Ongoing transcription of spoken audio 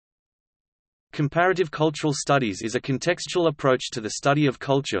Comparative cultural studies is a contextual approach to the study of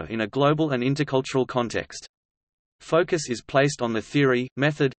culture in a global and intercultural context. Focus is placed on the theory,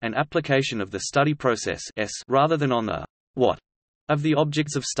 method, and application of the study process rather than on the what of the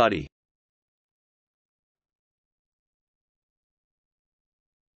objects of study.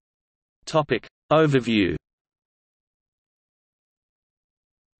 Topic overview.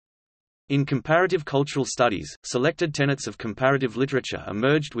 In comparative cultural studies, selected tenets of comparative literature are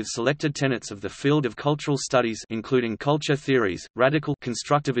merged with selected tenets of the field of cultural studies, including culture theories, radical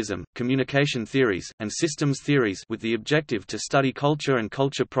constructivism, communication theories, and systems theories, with the objective to study culture and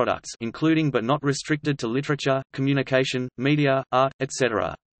culture products, including but not restricted to literature, communication, media, art,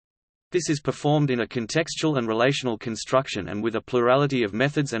 etc. This is performed in a contextual and relational construction and with a plurality of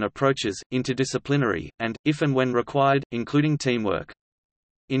methods and approaches, interdisciplinary, and, if and when required, including teamwork.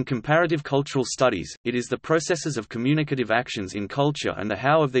 In comparative cultural studies, it is the processes of communicative actions in culture and the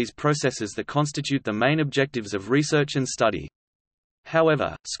how of these processes that constitute the main objectives of research and study.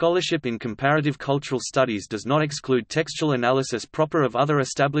 However, scholarship in comparative cultural studies does not exclude textual analysis proper of other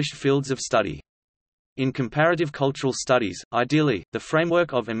established fields of study. In comparative cultural studies, ideally, the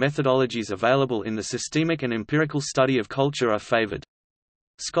framework of and methodologies available in the systemic and empirical study of culture are favored.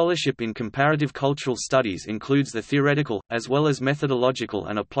 Scholarship in comparative cultural studies includes the theoretical, as well as methodological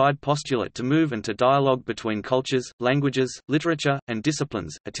and applied postulate to move and to dialogue between cultures, languages, literature, and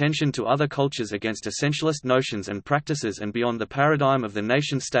disciplines, attention to other cultures against essentialist notions and practices and beyond the paradigm of the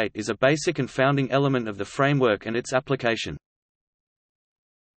nation-state is a basic and founding element of the framework and its application.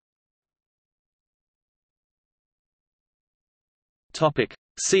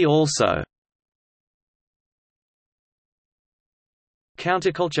 See also: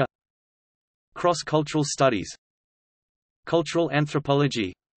 counterculture, cross-cultural studies, cultural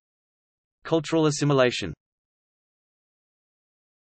anthropology, cultural assimilation.